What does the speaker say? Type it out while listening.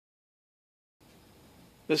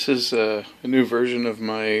This is a new version of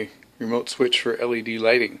my remote switch for LED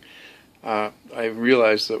lighting. I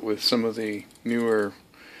realized that with some of the newer,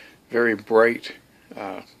 very bright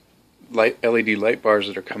LED light bars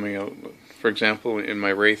that are coming out, for example, in my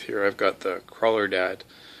Wraith here, I've got the Crawler Dad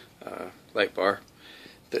light bar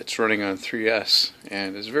that's running on 3S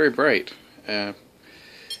and is very bright.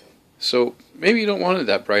 So maybe you don't want it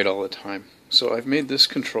that bright all the time. So I've made this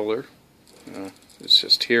controller. It's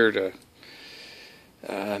just here to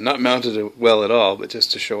not mounted well at all, but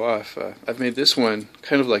just to show off. I've made this one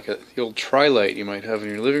kind of like the old tri-light you might have in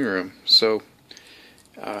your living room. So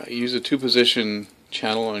you use a 2-position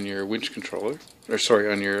channel on your winch controller, or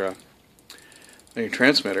sorry, on your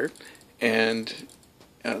transmitter, and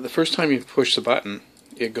the first time you push the button,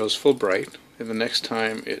 it goes full bright, and the next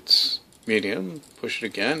time it's medium, push it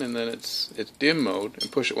again, and then it's dim mode,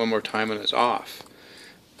 and push it one more time and it's off.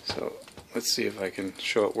 So let's see if I can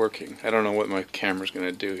show it working. I don't know what my camera's going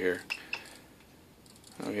to do here.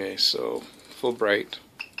 Okay, so full bright,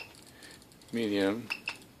 medium,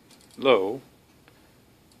 low,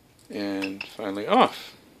 and finally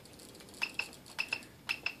off.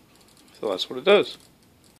 So that's what it does.